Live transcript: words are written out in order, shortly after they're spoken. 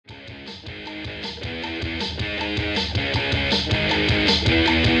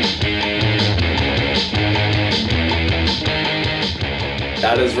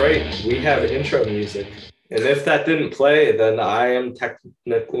That is right. We have intro music. And if that didn't play, then I am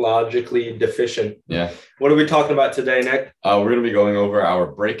technologically deficient. Yeah. What are we talking about today, Nick? We're going to be going over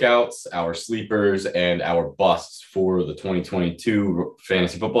our breakouts, our sleepers, and our busts for the 2022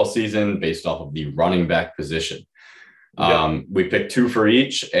 fantasy football season based off of the running back position. We picked two for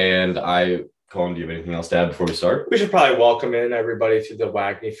each, and Colin, do you have anything else to add before we start? We should probably welcome in everybody to the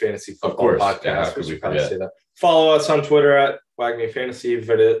WAGNY Fantasy Football Podcast. Yeah, we should probably say that. Follow us on Twitter at WAGNY Fantasy.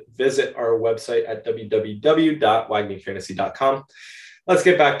 Visit our website at www.wagnyfantasy.com. Let's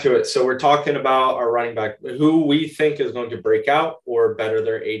get back to it. So we're talking about our running back, who we think is going to break out or better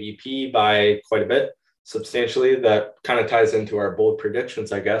their ADP by quite a bit, substantially. That kind of ties into our bold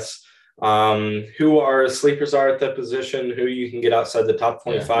predictions, I guess. Who our sleepers are at that position, who you can get outside the top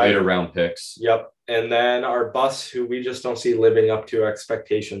 25. Later round picks. Yep. And then our busts, who we just don't see living up to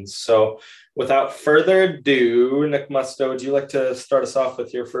expectations. So without further ado, Nick Musto, would you like to start us off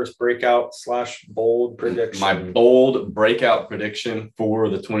with your first breakout / bold prediction? My bold breakout prediction for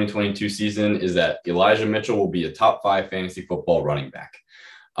the 2022 season is that Elijah Mitchell will be a top 5 fantasy football running back.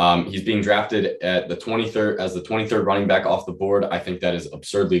 He's being drafted at the 23rd as the 23rd running back off the board. I think that is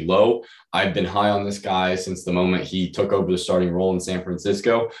absurdly low. I've been high on this guy since the moment he took over the starting role in San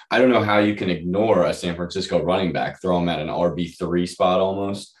Francisco. I don't know how you can ignore a San Francisco running back, throw him at an RB3 spot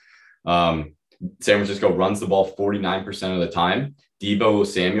almost. San Francisco runs the ball 49% of the time. Deebo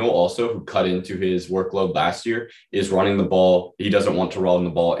Samuel also, who cut into his workload last year, is running the ball. He doesn't want to run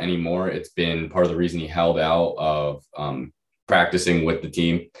the ball anymore. It's been part of the reason he held out of practicing with the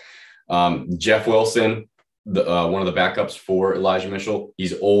team. Jeff Wilson, one of the backups for Elijah Mitchell.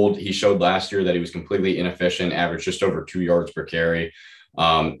 He's old. He showed last year that he was completely inefficient, averaged just over 2 yards per carry.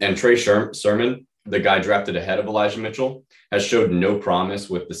 And Trey Sermon, the guy drafted ahead of Elijah Mitchell, has showed no promise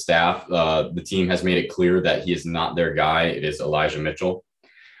with the staff. The team has made it clear that he is not their guy. It is Elijah Mitchell.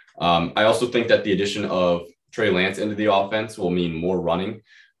 I also think that the addition of Trey Lance into the offense will mean more running.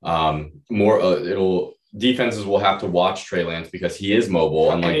 Defenses will have to watch Trey Lance because he is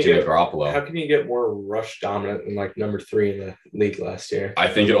mobile, unlike Jimmy Garoppolo. How can you get more rush dominant than like number 3 in the league last year? I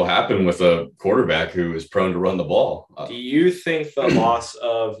think it'll happen with a quarterback who is prone to run the ball. Do you think the loss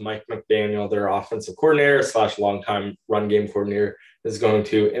of Mike McDaniel, their offensive coordinator / longtime run game coordinator, is going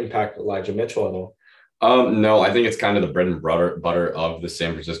to impact Elijah Mitchell at all? No, I think it's kind of the bread and butter of the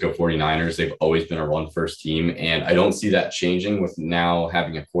San Francisco 49ers. They've always been a run-first team, and I don't see that changing with now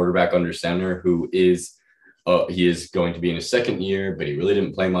having a quarterback under center who is he is going to be in his second year, but he really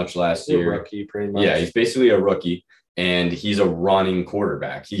didn't play much last year. A rookie, pretty much. Yeah, he's basically a rookie, and he's a running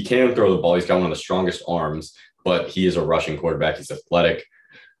quarterback. He can throw the ball. He's got one of the strongest arms, but he is a rushing quarterback. He's athletic.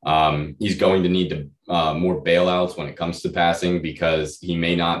 He's going to need more bailouts when it comes to passing because he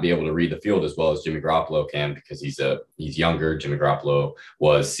may not be able to read the field as well as Jimmy Garoppolo can because he's younger. Jimmy Garoppolo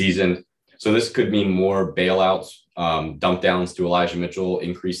was seasoned. So this could mean more bailouts, dump downs to Elijah Mitchell,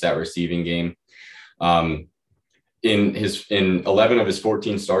 increase that receiving game. In 11 of his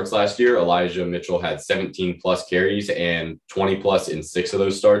 14 starts last year, Elijah Mitchell had 17 plus carries and 20 plus in 6 of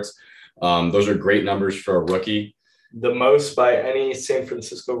those starts. Those are great numbers for a rookie. The most by any San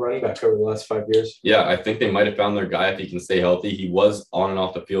Francisco running back over the last 5 years. Yeah, I think they might have found their guy if he can stay healthy. He was on and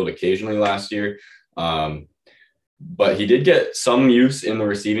off the field occasionally last year. But he did get some use in the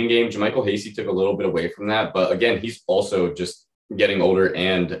receiving game. JaMycal Hasty took a little bit away from that. But again, he's also just getting older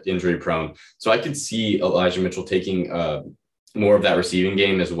and injury prone. So I could see Elijah Mitchell taking more of that receiving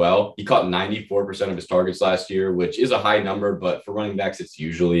game as well. He caught 94% of his targets last year, which is a high number, but for running backs, it's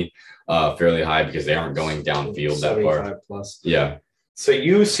usually fairly high because they aren't going downfield that far. Plus. Yeah. So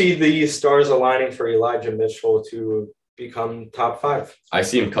you see the stars aligning for Elijah Mitchell to become top 5. I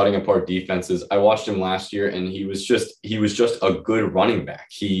see him cutting apart defenses. I watched him last year and he was just a good running back.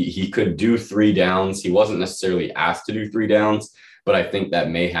 He could do 3 downs. He wasn't necessarily asked to do 3 downs, but I think that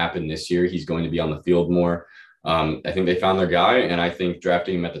may happen this year. He's going to be on the field more. I think they found their guy, and I think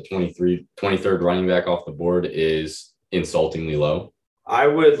drafting him at the 23rd running back off the board is insultingly low. I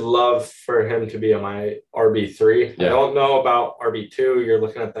would love for him to be on my RB3. Yeah. I don't know about RB2. You're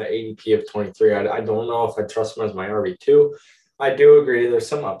looking at the ADP of 23. I don't know if I trust him as my RB2. I do agree there's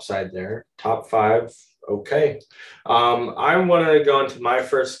some upside there. Top 5, okay. I want to go into my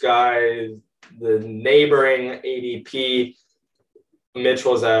first guy, the neighboring ADP.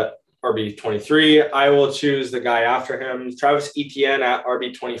 Mitchell's at RB23. I will choose the guy after him, Travis Etienne at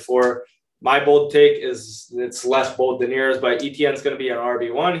RB24. My bold take is it's less bold than yours, but Etienne's going to be an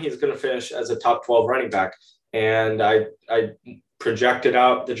RB1. He's going to finish as a top 12 running back. And I projected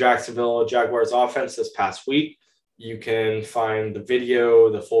out the Jacksonville Jaguars offense this past week. You can find the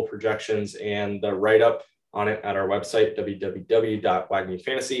video, the full projections, and the write-up on it at our website,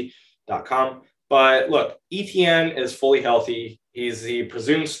 www.wagmefantasy.com. But look, ETN is fully healthy. He's the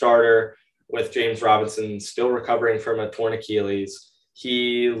presumed starter with James Robinson still recovering from a torn Achilles.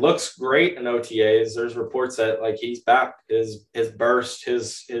 He looks great in OTAs. There's reports that like he's back. His burst,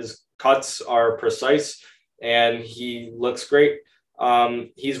 his cuts are precise, and he looks great.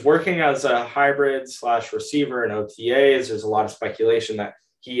 He's working as a hybrid / receiver in OTAs. There's a lot of speculation that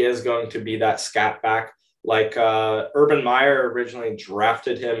he is going to be that scat back. Like Urban Meyer originally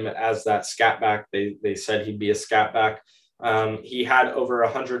drafted him as that scat back. They said he'd be a scat back. He had over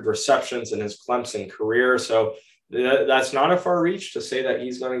 100 receptions in his Clemson career. So that's not a far reach to say that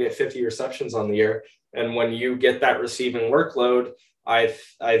he's going to get 50 receptions on the year. And when you get that receiving workload, I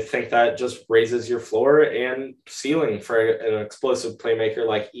think that just raises your floor and ceiling for an explosive playmaker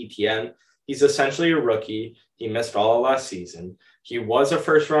like ETN. He's essentially a rookie. He missed all of last season. He was a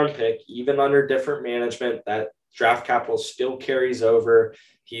first-round pick, even under different management. That draft capital still carries over.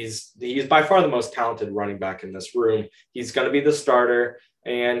 He's by far the most talented running back in this room. He's going to be the starter,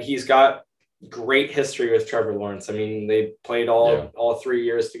 and he's got great history with Trevor Lawrence. I mean, they played all 3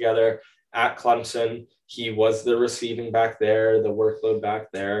 years together at Clemson. He was the receiving back there, the workload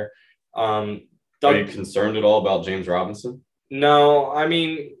back there. Are you concerned at all about James Robinson? No, I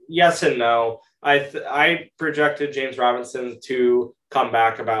mean, yes and no. I projected James Robinson to come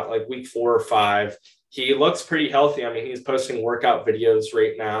back about like week 4 or 5. He looks pretty healthy. I mean, he's posting workout videos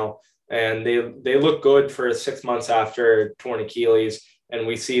right now, and they look good for 6 months after torn Achilles. And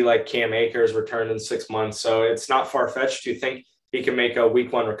we see like Cam Akers returned in 6 months. So it's not far-fetched to think he can make a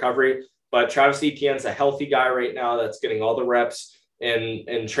week 1 recovery. But Travis Etienne's a healthy guy right now that's getting all the reps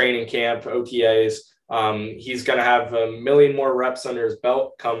in training camp, OTAs. He's going to have a million more reps under his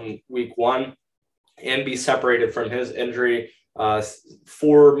belt come week 1 and be separated from his injury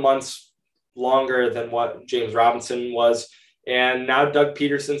 4 months longer than what James Robinson was. And now Doug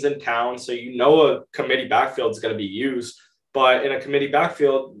Peterson's in town, so a committee backfield is going to be used. But in a committee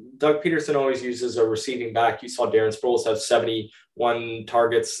backfield, Doug Peterson always uses a receiving back. You saw Darren Sproles have 71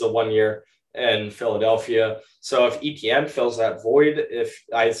 targets the 1 year in Philadelphia. So if ETN fills that void, if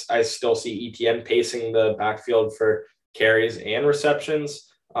I still see ETN pacing the backfield for carries and receptions,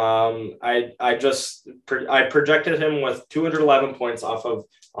 I projected him with 211 points off of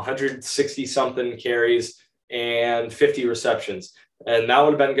 160 something carries and 50 receptions. And that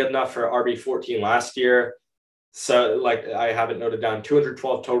would have been good enough for RB14 last year. So like I have it noted down,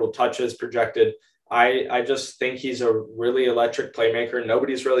 212 total touches projected. I just think he's a really electric playmaker.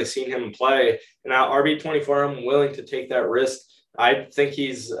 Nobody's really seen him play. And now RB24, I'm willing to take that risk. I think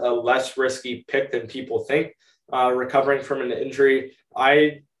he's a less risky pick than people think, recovering from an injury.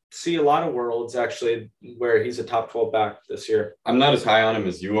 I see a lot of worlds actually where he's a top 12 back this year. I'm not as high on him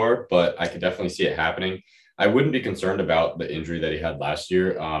as you are, but I could definitely see it happening. I wouldn't be concerned about the injury that he had last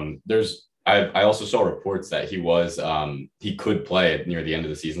year. I also saw reports that he could play near the end of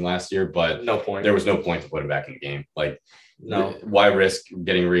the season last year, but there was no point to put him back in the game. Like, no, why risk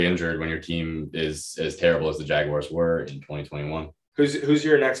getting re-injured when your team is as terrible as the Jaguars were in 2021? Who's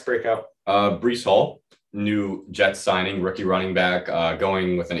your next breakout? Breece Hall, new Jets signing, rookie running back,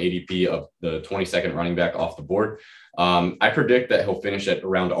 going with an ADP of the 22nd running back off the board. I predict that he'll finish at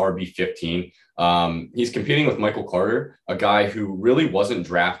around RB15. He's competing with Michael Carter, a guy who really wasn't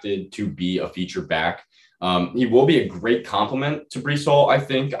drafted to be a feature back. He will be a great complement to Breece Hall, I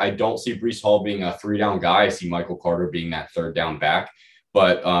think. I don't see Breece Hall being a 3-down guy. I see Michael Carter being that 3rd-down back.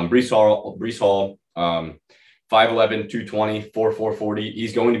 But Breece Hall, 5'11", 220, 4'4", 40.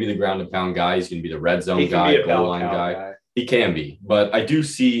 He's going to be the ground and pound guy. He's going to be the red zone guy, goal line guy. He can be. But I do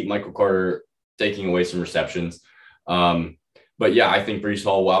see Michael Carter taking away some receptions. But yeah, I think Breece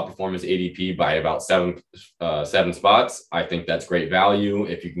Hall will outperform his ADP by about seven spots. I think that's great value.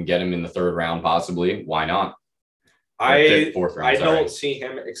 If you can get him in the 3rd round, possibly, why not? Fourth round, I don't see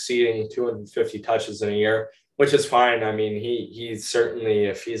him exceeding 250 touches in a year, which is fine. I mean, he's certainly,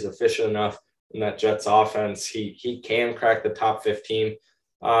 if he's efficient enough in that Jets offense, he can crack the top 15.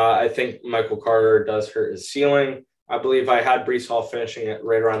 I think Michael Carter does hurt his ceiling. I believe I had Breece Hall finishing at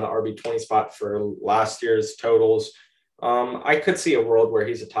right around the RB20 spot for last year's totals. I could see a world where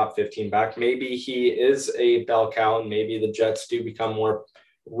he's a top 15 back. Maybe he is a bell cow, and maybe the Jets do become more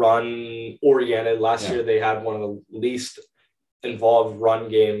run oriented. Last year, they had one of the least involved run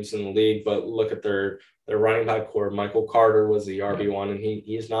games in the league, but look at their running back core. Michael Carter was the RB1, and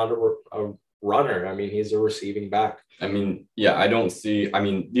he's not a runner. I mean, he's a receiving back. I mean, yeah, I don't see, I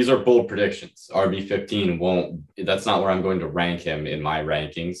mean, these are bold predictions. RB15 that's not where I'm going to rank him in my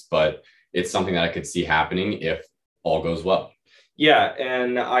rankings, but it's something that I could see happening if all goes well. Yeah,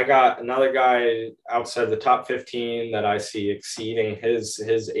 and I got another guy outside the top 15 that I see exceeding his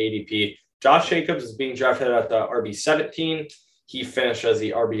ADP. Josh Jacobs is being drafted at the RB 17. He finished as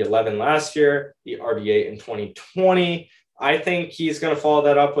the RB 11 last year, the RB 8 in 2020. I think he's going to follow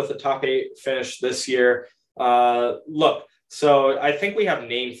that up with a top 8 finish this year. Look, so I think we have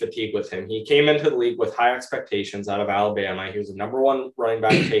name fatigue with him. He came into the league with high expectations out of Alabama. He was the number 1 running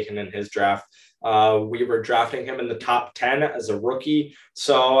back taken in his draft. We were drafting him in the top 10 as a rookie.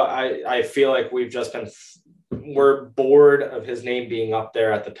 So I feel like we're bored of his name being up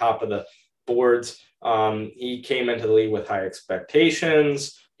there at the top of the boards. He came into the league with high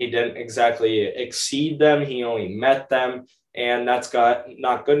expectations. He didn't exactly exceed them. He only met them. And that's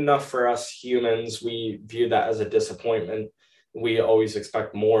not good enough for us humans. We view that as a disappointment. We always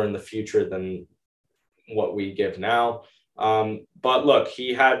expect more in the future than what we give now. But look,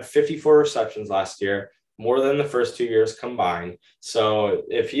 he had 54 receptions last year, more than the first 2 years combined. So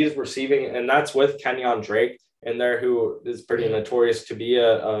if he's receiving, and that's with Kenyon Drake in there, who is pretty notorious to be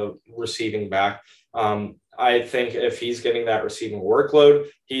a receiving back. I think if he's getting that receiving workload,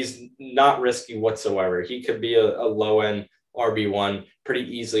 he's not risky whatsoever. He could be a low end RB1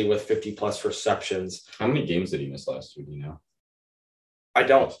 pretty easily with 50 plus receptions. How many games did he miss last year? Do you know? I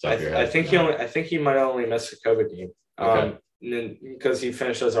don't. I think he might only miss a COVID game. Okay. Because he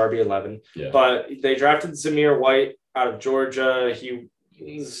finished as RB11. Yeah. But they drafted Zamir White out of Georgia.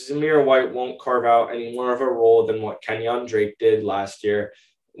 Zamir White won't carve out any more of a role than what Kenyon Drake did last year,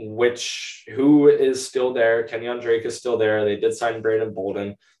 who is still there. Kenyon Drake is still there. They did sign Brandon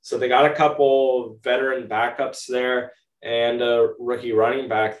Bolden. So they got a couple veteran backups there and a rookie running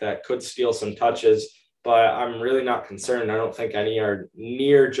back that could steal some touches. But I'm really not concerned. I don't think any are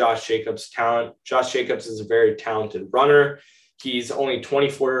near Josh Jacobs' talent. Josh Jacobs is a very talented runner. He's only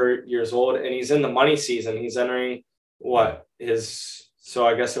 24 years old, and he's in the money season. He's entering so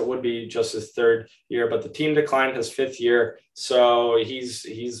I guess it would be just his 3rd year, but the team declined his 5th year. So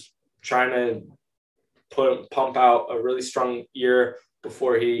he's trying to pump out a really strong year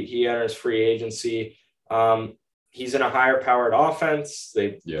before he enters free agency. He's in a higher powered offense.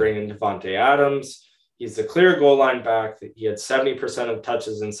 They bring in Devontae Adams. He's the clear goal line back. He had 70% of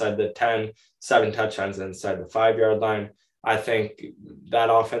touches inside the 10, 7 touchdowns inside the 5-yard line. I think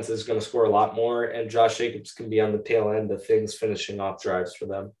that offense is going to score a lot more, and Josh Jacobs can be on the tail end of things, finishing off drives for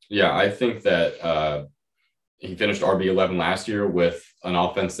them. Yeah, I think that he finished RB11 last year with an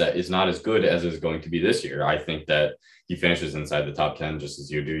offense that is not as good as is going to be this year. I think that he finishes inside the top 10, just as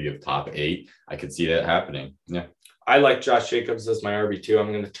you do. You have top 8. I could see that happening. Yeah. I like Josh Jacobs as my RB2.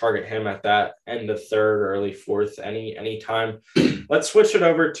 I'm going to target him at that end of 3rd, early 4th, any time. Let's switch it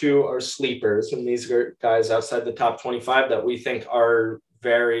over to our sleepers, and these are guys outside the top 25 that we think are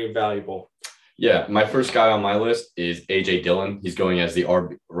very valuable. Yeah, my first guy on my list is A.J. Dillon. He's going as the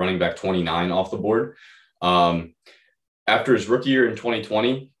running back 29 off the board. After his rookie year in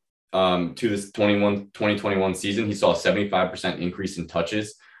 2020 to this 2021 season, he saw a 75% increase in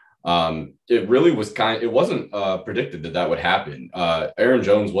touches. It really was it wasn't predicted that would happen. Aaron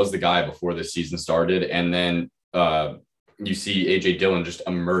Jones was the guy before this season started, and then you see A.J. Dillon just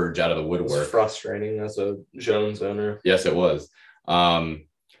emerge out of the woodwork. It was frustrating as a Jones owner. Yes, it was.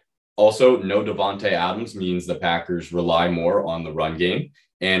 Also, no Devontae Adams means the Packers rely more on the run game,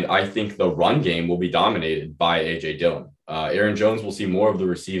 and I think the run game will be dominated by A.J. Dillon. Aaron Jones will see more of the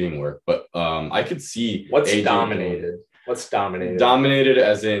receiving work, but I could see what's dominated. What's dominated? Dominated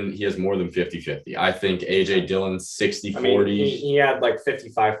as in he has more than 50-50. I think A.J. Dillon's 60-40. I mean, he had like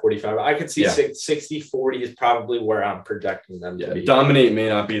 55-45. I could see 60-40 is probably where I'm projecting them to be. Dominate may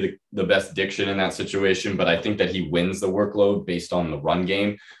not be the best diction in that situation, but I think that he wins the workload based on the run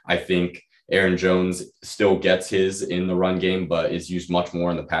game. I think Aaron Jones still gets his in the run game, but is used much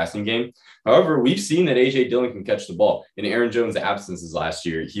more in the passing game. However, we've seen that A.J. Dillon can catch the ball. In Aaron Jones' absences last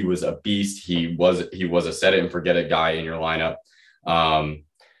year, he was a beast. He was a set it and forget it guy in your lineup.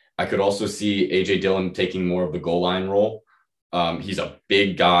 I could also see A.J. Dillon taking more of the goal line role. He's a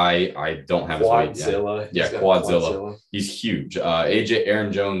big guy. I don't have Quadzilla. His weight. Yeah, Quadzilla. He's huge.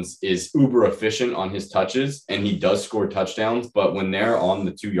 Aaron Jones is uber efficient on his touches, and he does score touchdowns. But when they're on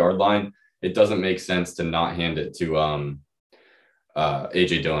the 2-yard line, it doesn't make sense to not hand it to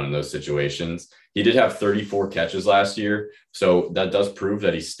A.J. Dillon in those situations. He did have 34 catches last year, so that does prove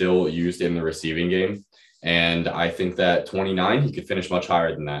that he's still used in the receiving game. And I think that 29, he could finish much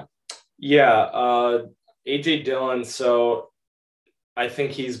higher than that. Yeah, A.J. Dillon, so I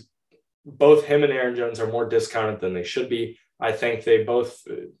think both him and Aaron Jones are more discounted than they should be. I think they both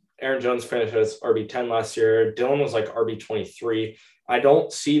Aaron Jones finished as RB10 last year. Dillon was like RB23. I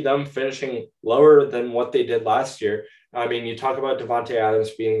don't see them finishing lower than what they did last year. I mean, you talk about Devontae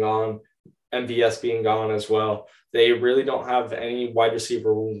Adams being gone, MVS being gone as well. They really don't have any wide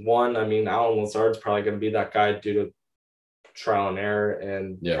receiver one. I mean, Allen Lazard's probably going to be that guy due to trial and error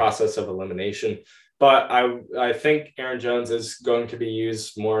and process of elimination. But I think Aaron Jones is going to be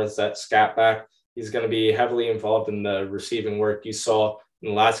used more as that scat back. He's going to be heavily involved in the receiving work. You saw in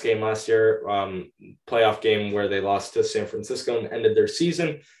the last game last year, playoff game where they lost to San Francisco and ended their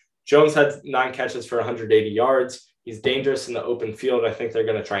season. Jones had 9 catches for 180 yards. He's dangerous in the open field. I think they're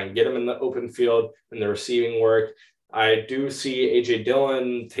going to try and get him in the open field in the receiving work. I do see A.J.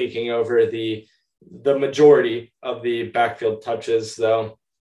 Dillon taking over the majority of the backfield touches, though.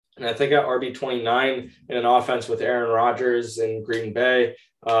 And I think at RB29 in an offense with Aaron Rodgers in Green Bay,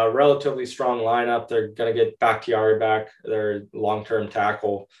 relatively strong lineup. They're going to get Bakhtiari back, their long-term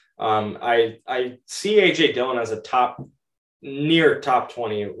tackle. I see A.J. Dillon as a near top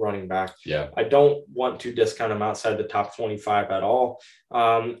 20 running back. Yeah. I don't want to discount him outside the top 25 at all.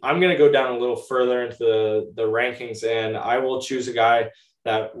 I'm going to go down a little further into the rankings, and I will choose a guy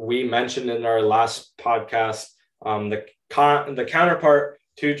that we mentioned in our last podcast. The counterpart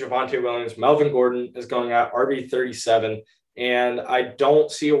to Javonte Williams, Melvin Gordon, is going at RB37. And I don't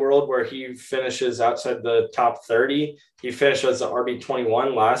see a world where he finishes outside the top 30. He finished as the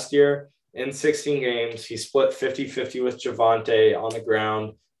RB21 last year. In 16 games, he split 50-50 with Javonte on the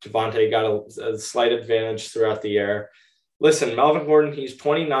ground. Javonte got a slight advantage throughout the air. Listen, Melvin Gordon, he's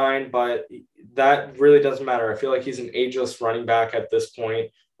 29, but that really doesn't matter. I feel like he's an ageless running back at this point.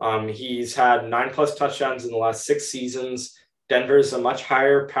 He's had 9+ touchdowns in the last 6 seasons. Denver's a much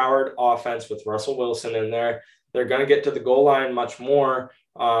higher powered offense with Russell Wilson in there. They're going to get to the goal line much more.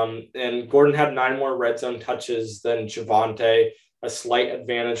 And Gordon had 9 more red zone touches than Javonte, a slight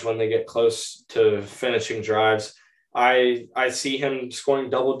advantage when they get close to finishing drives. I see him scoring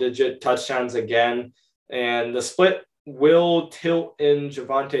double-digit touchdowns again, and the split will tilt in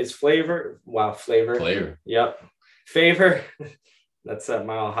Javonte's flavor. Wow, flavor. Yep. Favor. That's that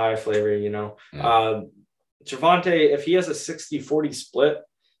Mile High flavor, you know. Yeah. Javonte, if he has a 60-40 split,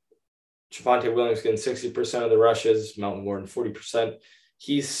 Javonte Williams getting 60% of the rushes, Melvin Gordon 40%.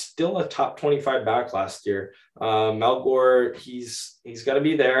 He's still a top 25 back last year. Mel Gore, he's going to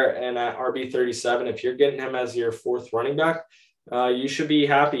be there. And at RB37, if you're getting him as your 4th running back, you should be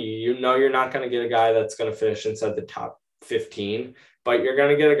happy. You know you're not going to get a guy that's going to finish inside the top 15, but you're going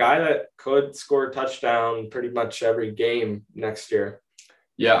to get a guy that could score a touchdown pretty much every game next year.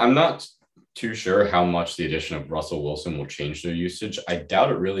 Yeah, I'm not too sure how much the addition of Russell Wilson will change their usage. I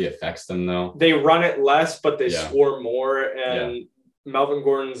doubt it really affects them, though. They run it less, but they score more. And Melvin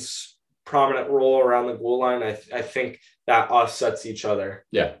Gordon's prominent role around the goal line, I think that offsets each other.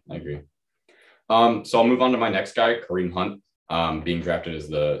 Yeah, I agree. So I'll move on to my next guy, Kareem Hunt, being drafted as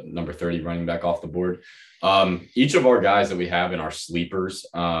the number 30 running back off the board. Each of our guys that we have in our sleepers,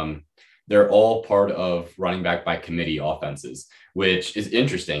 they're all part of running back by committee offenses, which is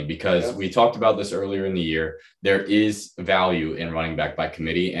interesting because we talked about this earlier in the year. There is value in running back by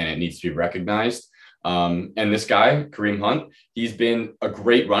committee, and it needs to be recognized. And this guy, Kareem Hunt, he's been a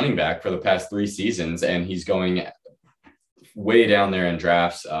great running back for the past 3 seasons, and he's going way down there in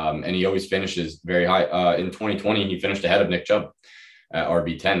drafts. And he always finishes very high. In 2020, he finished ahead of Nick Chubb at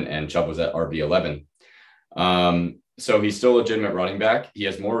RB10, and Chubb was at RB11. So he's still a legitimate running back. He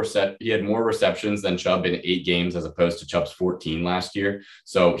has he had more receptions than Chubb in 8 games as opposed to Chubb's 14 last year.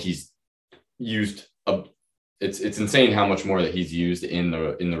 So he's used it's insane how much more that he's used in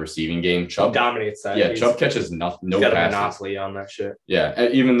the receiving game. Chubb dominates that. Yeah, Chubb catches no passes. Got a monopoly on that shit. Yeah,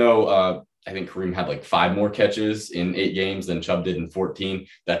 even though I think Kareem had like 5 more catches in 8 games than Chubb did in 14.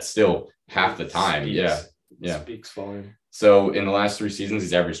 That's still half the time. Speaks volume. So in the last 3 seasons,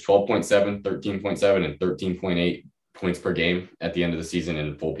 he's averaged 12.7, 13.7, and 13.8 points per game at the end of the season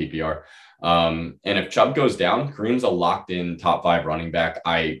in full PPR. And if Chubb goes down, Kareem's a locked-in top 5 running back.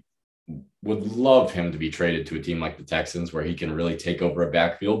 I would love him to be traded to a team like the Texans where he can really take over a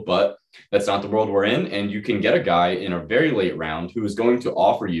backfield, but that's not the world we're in. And you can get a guy in a very late round who is going to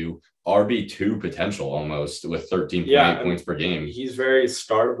offer you RB2 potential almost with 13.8 points per game. He's very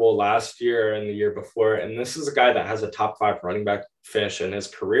startable last year and the year before. And this is a guy that has a top 5 running back finish in his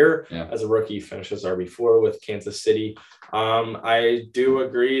career. As a rookie, finishes RB4 with Kansas City. I do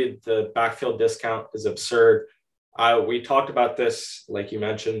agree the backfield discount is absurd. We talked about this, like you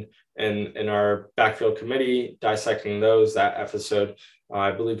mentioned, in our backfield committee, dissecting that episode.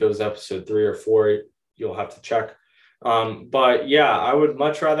 I believe it was episode 3 or 4. You'll have to check. But yeah, I would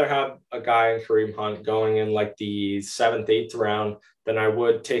much rather have a guy in Kareem Hunt going in like the 7th, 8th round than I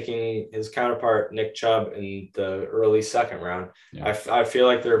would taking his counterpart Nick Chubb in the early 2nd round. I feel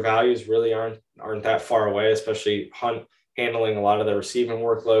like their values really aren't aren't that far away, especially Hunt handling a lot of the receiving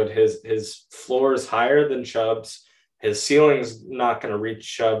workload. His floor is higher than Chubb's. His ceiling's not going to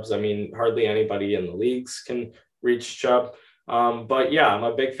reach Chubb's. I mean, hardly anybody in the leagues can reach Chubb. But yeah, I'm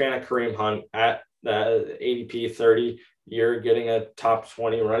a big fan of Kareem Hunt at the ADP 30. You're getting a top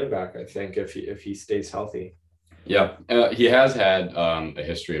 20 running back, I think, if he stays healthy. Yeah, he has had a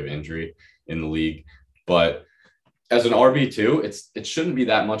history of injury in the league, but as an RB2, it shouldn't be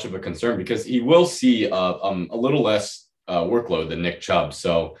that much of a concern because he will see a little less workload than Nick Chubb.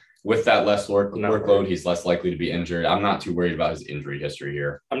 So with that less workload, he's less likely to be injured. I'm not too worried about his injury history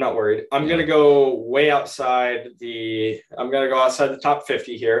here. I'm not worried. I'm going to go way outside outside the top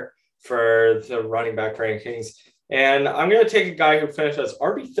 50 here for the running back rankings. And I'm going to take a guy who finished as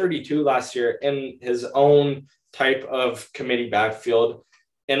RB32 last year in his own type of committee backfield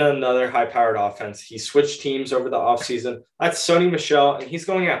in another high-powered offense. He switched teams over the offseason. That's Sony Michel, and he's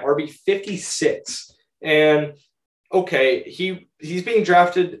going at RB56. And, okay, he's being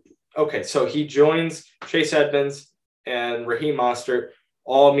drafted. Okay, so he joins Chase Edmonds and Raheem Mostert,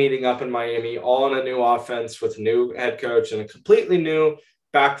 all meeting up in Miami, all in a new offense with a new head coach and a completely new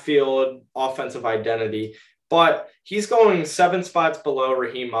backfield offensive identity. But he's going 7 spots below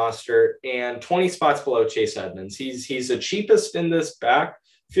Raheem Mostert and 20 spots below Chase Edmonds. He's the cheapest in this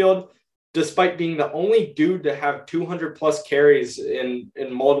backfield, despite being the only dude to have 200 plus carries in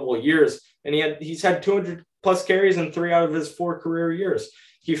multiple years. And he's had 200 plus carries in 3 out of his 4 career years.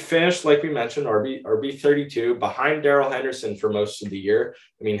 He finished, like we mentioned, RB32 behind Darrell Henderson for most of the year.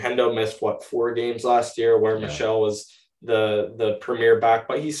 I mean, Hendo missed 4 games last year where Michel was the premier back,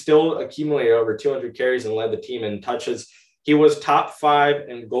 but he still accumulated over 200 carries and led the team in touches. He was top 5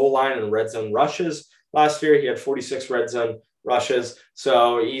 in goal line and red zone rushes last year. He had 46 red zone rushes.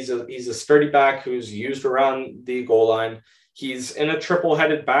 So he's a sturdy back who's used around the goal line. He's in a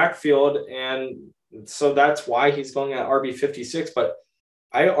triple-headed backfield, and so that's why he's going at RB56. But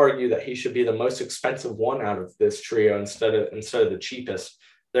I argue that he should be the most expensive one out of this trio instead of the cheapest.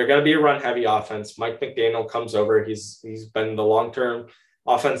 They're going to be a run-heavy offense. Mike McDaniel comes over. He's been the long-term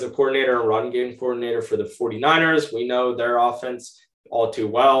offensive coordinator and run game coordinator for the 49ers. We know their offense all too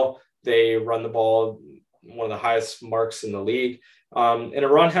well. They run the ball one of the highest marks in the league. In a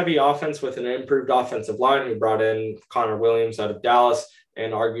run-heavy offense with an improved offensive line, we brought in Connor Williams out of Dallas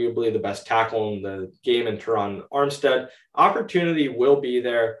and arguably the best tackle in the game in Teron Armstead. Opportunity will be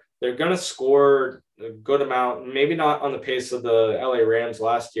there. They're going to score a good amount, maybe not on the pace of the LA Rams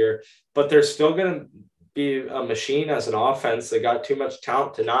last year, but they're still going to be a machine as an offense. They got too much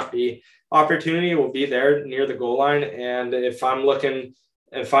talent to not be. Opportunity will be there near the goal line. And if I'm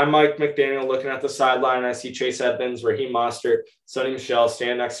Mike McDaniel looking at the sideline, I see Chase Edmonds, Raheem Mostert, Sony Michel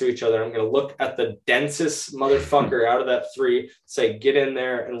stand next to each other. I'm going to look at the densest motherfucker out of that 3, say, get in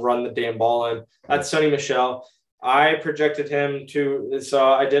there and run the damn ball in. That's Sony Michel. I projected him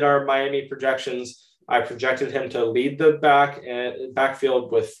so I did our Miami projections. I projected him to lead the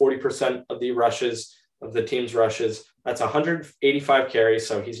backfield with 40% of the rushes, of the team's rushes. That's 185 carries.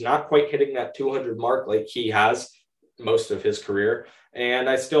 So he's not quite hitting that 200 mark like he has most of his career. And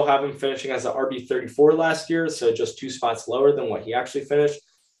I still have him finishing as an RB34 last year. So just 2 spots lower than what he actually finished.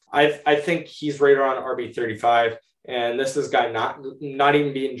 I think he's right around RB35. And this is a guy not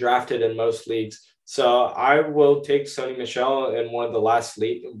even being drafted in most leagues. So I will take Sony Michel in one of the last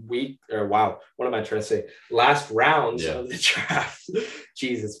last rounds of the draft.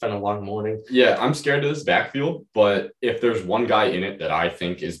 Jeez, it's been a long morning. Yeah, I'm scared of this backfield, but if there's one guy in it that I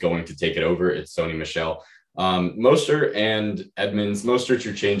think is going to take it over, it's Sony Michel. Mostert and Edmonds. Mostert's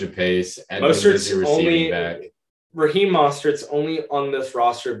your change of pace. Edmonds is your receiving back. Raheem Mostert's only on this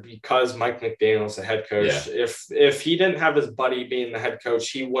roster because Mike McDaniel's the head coach. Yeah. If he didn't have his buddy being the head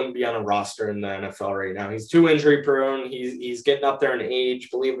coach, he wouldn't be on a roster in the NFL right now. He's too injury prone. He's getting up there in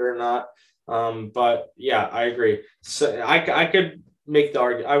age, believe it or not. But yeah, I agree. So I could make the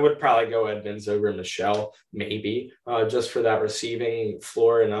argument. I would probably go Edmonds over Michel, maybe, just for that receiving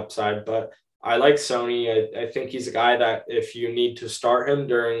floor and upside. But I like Sony. I think he's a guy that if you need to start him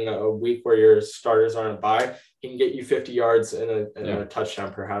during a week where your starters aren't a bye, he can get you 50 yards and a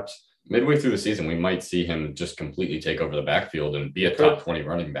touchdown, perhaps. Midway through the season, we might see him just completely take over the backfield and be a top 20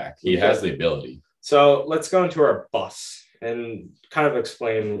 running back. He has the ability. So let's go into our busts and kind of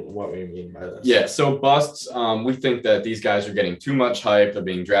explain what we mean by this. Yeah, so busts, we think that these guys are getting too much hype. They're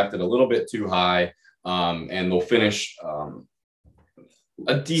being drafted a little bit too high, and they'll finish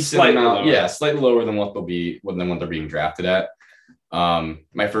a decent amount. Yeah, slightly lower than what they're being drafted at.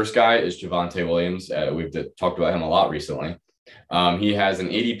 My first guy is Javonte Williams. We've talked about him a lot recently. He has an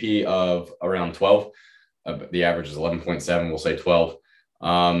ADP of around 12. The average is 11.7. We'll say 12.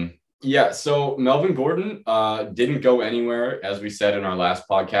 Yeah, so Melvin Gordon didn't go anywhere, as we said in our last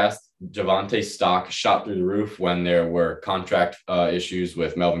podcast. Javonte's stock shot through the roof when there were contract issues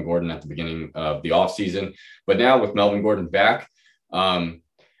with Melvin Gordon at the beginning of the offseason. But now with Melvin Gordon back,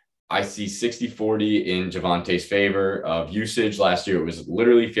 I see 60-40 in Javonte's favor of usage. Last year, it was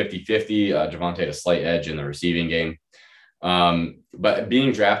literally 50-50. Javonte had a slight edge in the receiving game. But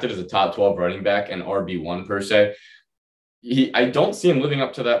being drafted as a top 12 running back and RB1 per se, I don't see him living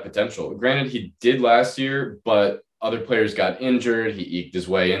up to that potential. Granted, he did last year, but other players got injured. He eked his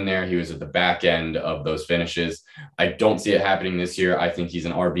way in there. He was at the back end of those finishes. I don't see it happening this year. I think he's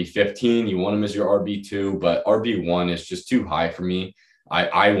an RB15. You want him as your RB2, but RB1 is just too high for me.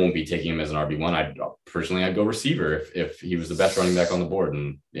 I won't be taking him as an RB1. I'd go receiver if he was the best running back on the board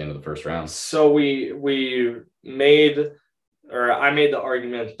in the end of the first round. So I made the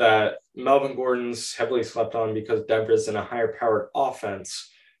argument that Melvin Gordon's heavily slept on because Denver's in a higher powered offense.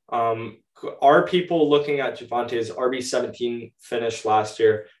 Are people looking at Javonte's RB17 finish last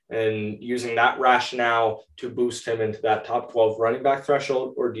year and using that rationale to boost him into that top 12 running back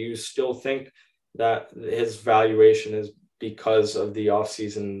threshold? Or do you still think that his valuation is because of the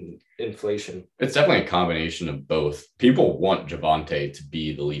offseason inflation? It's definitely a combination of both. People want Javonte to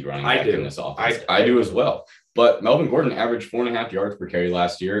be the lead running back in this offense. I do as well. But Melvin Gordon averaged 4.5 yards per carry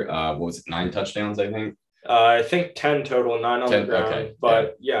last year. What was it? 9 touchdowns, I think. I think 10 total, 9 on the ground. Okay.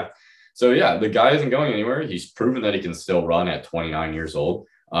 But yeah. So yeah, the guy isn't going anywhere. He's proven that he can still run at 29 years old.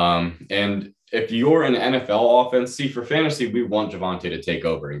 And if you're an NFL offense, for fantasy, we want Javonte to take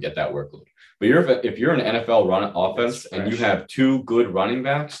over and get that workload. But if you're an NFL run offense and you have 2 good running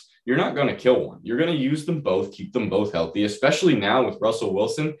backs, you're not going to kill one. You're going to use them both, keep them both healthy, especially now with Russell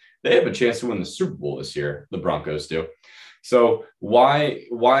Wilson. They have a chance to win the Super Bowl this year. The Broncos do. So why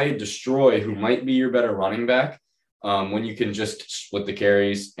destroy who might be your better running back when you can just split the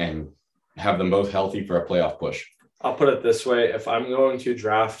carries and have them both healthy for a playoff push? I'll put it this way. If I'm going to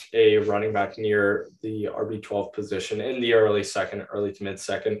draft a running back near the RB12 position in the early to mid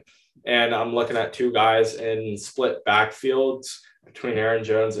second, and I'm looking at 2 guys in split backfields between Aaron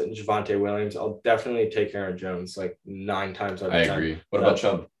Jones and Javonte Williams, I'll definitely take Aaron Jones like 9 times out of 10. I agree. What about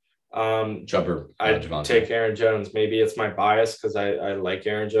Chubb? Chubb or Javonte? Take Aaron Jones. Maybe it's my bias because I like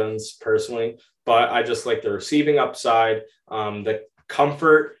Aaron Jones personally, but I just like the receiving upside, the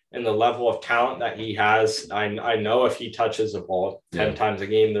comfort and the level of talent that he has. I know if he touches a ball 10 times a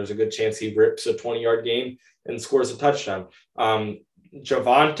game, there's a good chance he rips a 20-yard game and scores a touchdown.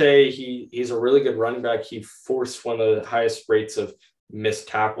 Javonte, he's a really good running back. He forced one of the highest rates of missed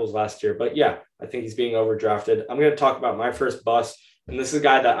tackles last year. But yeah, I think he's being overdrafted. I'm going to talk about my first bust. And this is a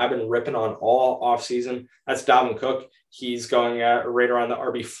guy that I've been ripping on all offseason. That's Dalvin Cook. He's going at right around the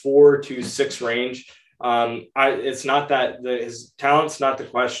RB4 to 6 range. It's not that his talent's not the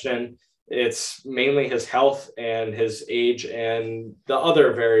question. It's mainly his health and his age, and the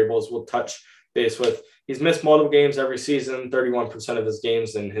other variables we'll touch base with. He's missed multiple games every season, 31% of his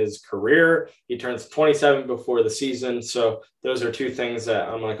games in his career. He turns 27 before the season. So those are 2 things that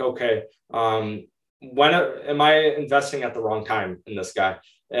I'm like, okay, when am I investing at the wrong time in this guy?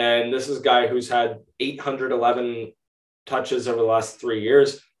 And this is a guy who's had 811 touches over the last 3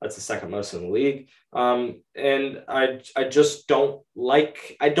 years. That's the second most in the league. And I just don't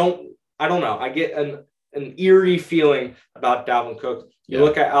like, I don't know. I get an eerie feeling about Dalvin Cook. You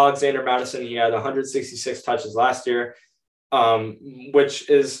look at Alexander Mattison, he had 166 touches last year, which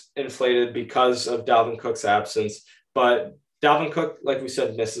is inflated because of Dalvin Cook's absence. But Dalvin Cook, like we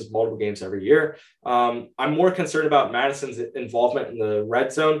said, misses multiple games every year. I'm more concerned about Madison's involvement in the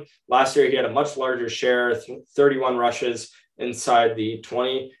red zone. Last year, he had a much larger share, 31 rushes inside the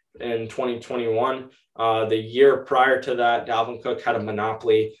 20 in 2021. The year prior to that, Dalvin Cook had a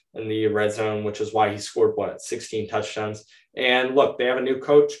monopoly in the red zone, which is why he scored, 16 touchdowns. And look, they have a new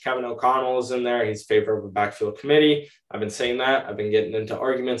coach. Kevin O'Connell is in there. He's favor of a backfield committee. I've been saying that. I've been getting into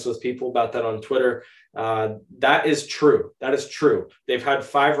arguments with people about that on Twitter. That is true. That is true. They've had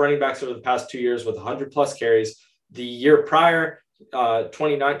 5 running backs over the past 2 years with 100+ carries. The year prior,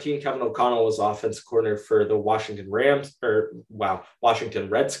 2019, Kevin O'Connell was offensive coordinator for the Washington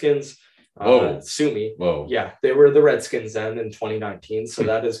Redskins. Sue me. Whoa. Yeah, they were the Redskins then in 2019. So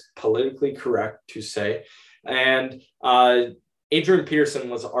that is politically correct to say. And Adrian Peterson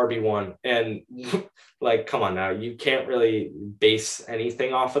was RB1. And like, come on now, you can't really base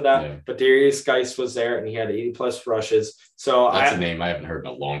anything off of that. Yeah. But Darius Geis was there and he had 80+ rushes. So that's a name I haven't heard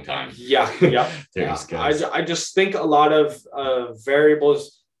in a long time. Yeah. Darius Geis. I just think a lot of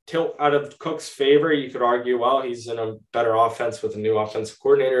variables tilt out of Cook's favor. You could argue, well, he's in a better offense with a new offensive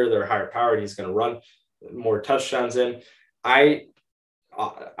coordinator. They're higher powered. He's going to run more touchdowns in.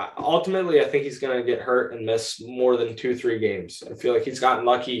 ultimately, I think he's going to get hurt and miss more than 2-3 games. I feel like he's gotten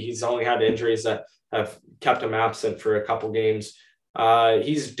lucky. He's only had injuries that have kept him absent for a couple games.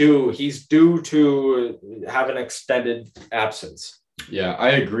 He's due to have an extended absence. Yeah,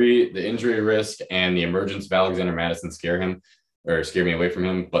 I agree. The injury risk and the emergence of Alexander Mattison scare me away from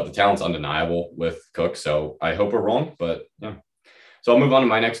him, but the talent's undeniable with Cook. So I hope we're wrong, but yeah. So I'll move on to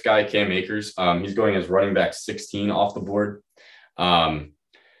my next guy, Cam Akers. He's going as running back 16 off the board.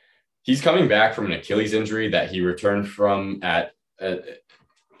 He's coming back from an Achilles injury that he returned from at an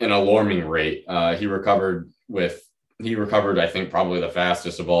alarming rate. He recovered, I think, probably the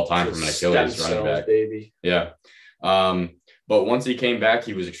fastest of all time from an Achilles running back. Baby. Yeah. But once he came back,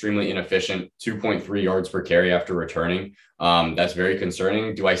 he was extremely inefficient, 2.3 yards per carry after returning. That's very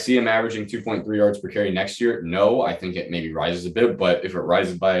concerning. Do I see him averaging 2.3 yards per carry next year? No, I think it maybe rises a bit, but if it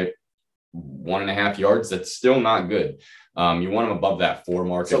rises by 1.5 yards, that's still not good. You want him above that 4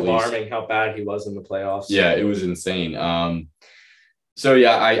 mark. It's alarming how bad he was in the playoffs. Yeah, it was insane. So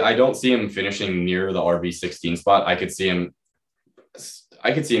yeah, I don't see him finishing near the RB16 spot. I could see him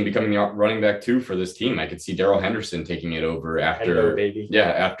becoming the running back 2 for this team. I could see Darrell Henderson taking it over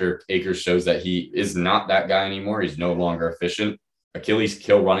after Akers shows that he is not that guy anymore. He's no longer efficient. Achilles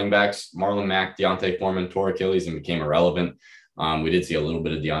kill running backs. Marlon Mack, Deontay Foreman tore Achilles and became irrelevant. We did see a little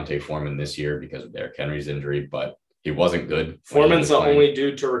bit of Deontay Foreman this year because of Derrick Henry's injury, but he wasn't good. Foreman's the only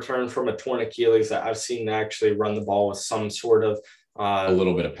dude to return from a torn Achilles that I've seen actually run the ball with some sort of a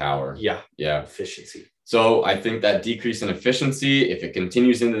little bit of power. Yeah. Efficiency. So I think that decrease in efficiency, if it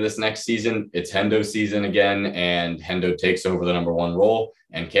continues into this next season, it's Hendo season again, and Hendo takes over the number 1 role.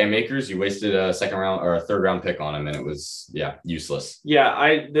 And Cam Akers, you wasted a 2nd round or a 3rd round pick on him, and it was useless.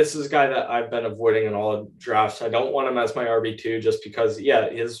 Yeah, this is a guy that I've been avoiding in all drafts. I don't want him as my RB2 just because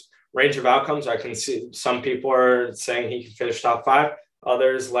his range of outcomes. I can see some people are saying he can finish top 5.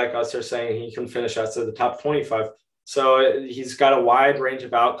 Others like us are saying he can finish outside the top 25. So he's got a wide range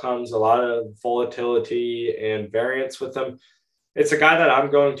of outcomes, a lot of volatility and variance with him. It's a guy that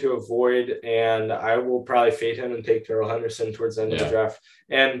I'm going to avoid, and I will probably fade him and take Darrell Henderson towards the end of the draft.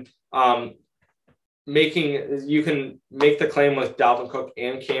 And you can make the claim with Dalvin Cook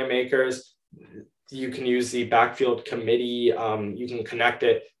and Cam Akers. You can use the backfield committee. You can connect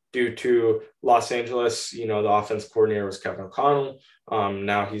it due to Los Angeles. The offense coordinator was Kevin O'Connell.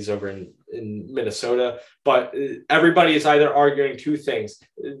 Now he's over in Minnesota, but everybody is either arguing 2 things.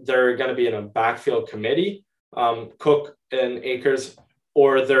 They're going to be in a backfield committee, Cook and Akers,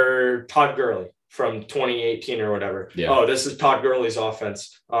 or they're Todd Gurley from 2018 or whatever. Yeah. Oh, this is Todd Gurley's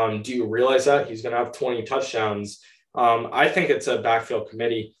offense. Do you realize that he's going to have 20 touchdowns? I think it's a backfield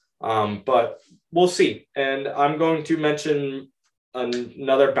committee, but we'll see. And I'm going to mention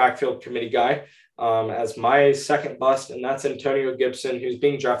another backfield committee guy as my second bust, and that's Antonio Gibson, who's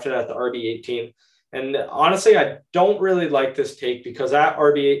being drafted at the RB18. And honestly, I don't really like this take because at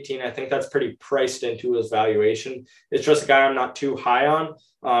RB18, I think that's pretty priced into his valuation. It's just a guy I'm not too high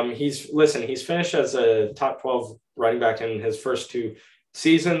on. He's finished as a top 12 running back in his first 2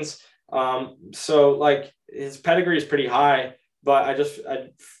 seasons. So like his pedigree is pretty high, but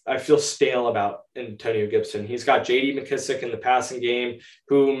I feel stale about Antonio Gibson. He's got J.D. McKissick in the passing game,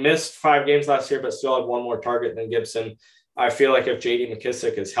 who missed 5 games last year, but still had 1 more target than Gibson. I feel like if J.D.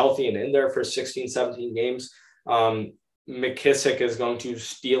 McKissick is healthy and in there for 16, 17 games, McKissick is going to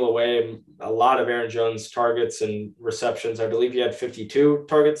steal away a lot of Aaron Jones' targets and receptions. I believe he had 52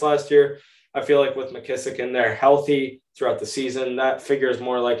 targets last year. I feel like with McKissick in there healthy throughout the season, that figure is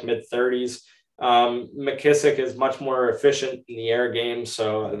more like mid-30s. McKissick is much more efficient in the air game,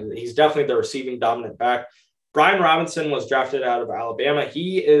 so he's definitely the receiving dominant back. Brian Robinson was drafted out of Alabama.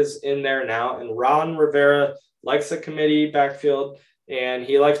 He is in there now, and Ron Rivera likes the committee backfield, and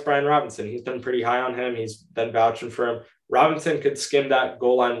he likes Brian Robinson. He's been pretty high on him. He's been vouching for him. Robinson could skim that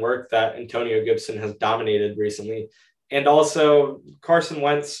goal line work that Antonio Gibson has dominated recently. And also Carson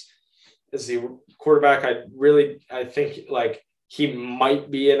Wentz is the quarterback. I think like he might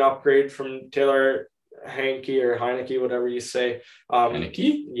be an upgrade from Taylor Heineke, whatever you say.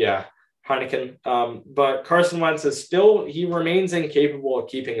 Heineke? Yeah, Heineken. But Carson Wentz he remains incapable of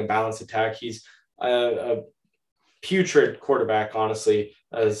keeping a balanced attack. He's a putrid quarterback, honestly,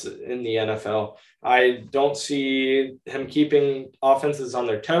 as in the NFL. I don't see him keeping offenses on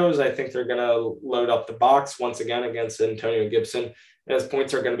their toes. I think they're going to load up the box once again against Antonio Gibson. His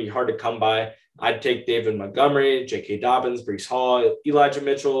points are going to be hard to come by. I'd take David Montgomery, J.K. Dobbins, Breece Hall, Elijah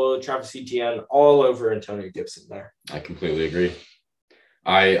Mitchell, Travis Etienne, all over Antonio Gibson there. I completely agree.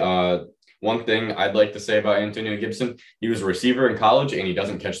 One thing I'd like to say about Antonio Gibson, he was a receiver in college and he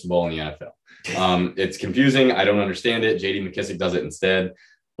doesn't catch the ball in the NFL. It's confusing. I don't understand it. JD McKissic does it instead.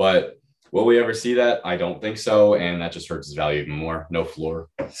 But will we ever see that? I don't think so. And that just hurts his value even more. No floor.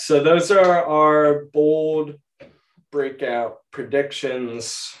 So those are our bold breakout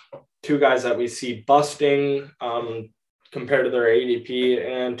predictions. 2 guys that we see busting compared to their ADP,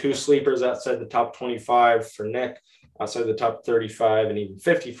 and 2 sleepers outside the top 25 for Nick, outside the top 35 and even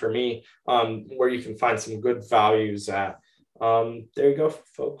 50 for me, where you can find some good values at. There you go,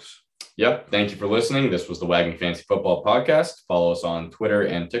 folks. Yep. Thank you for listening. This was the Wag Me Fantasy Football Podcast. Follow us on Twitter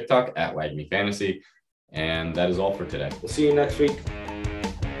and TikTok at Wag Me Fantasy. And that is all for today. We'll see you next week.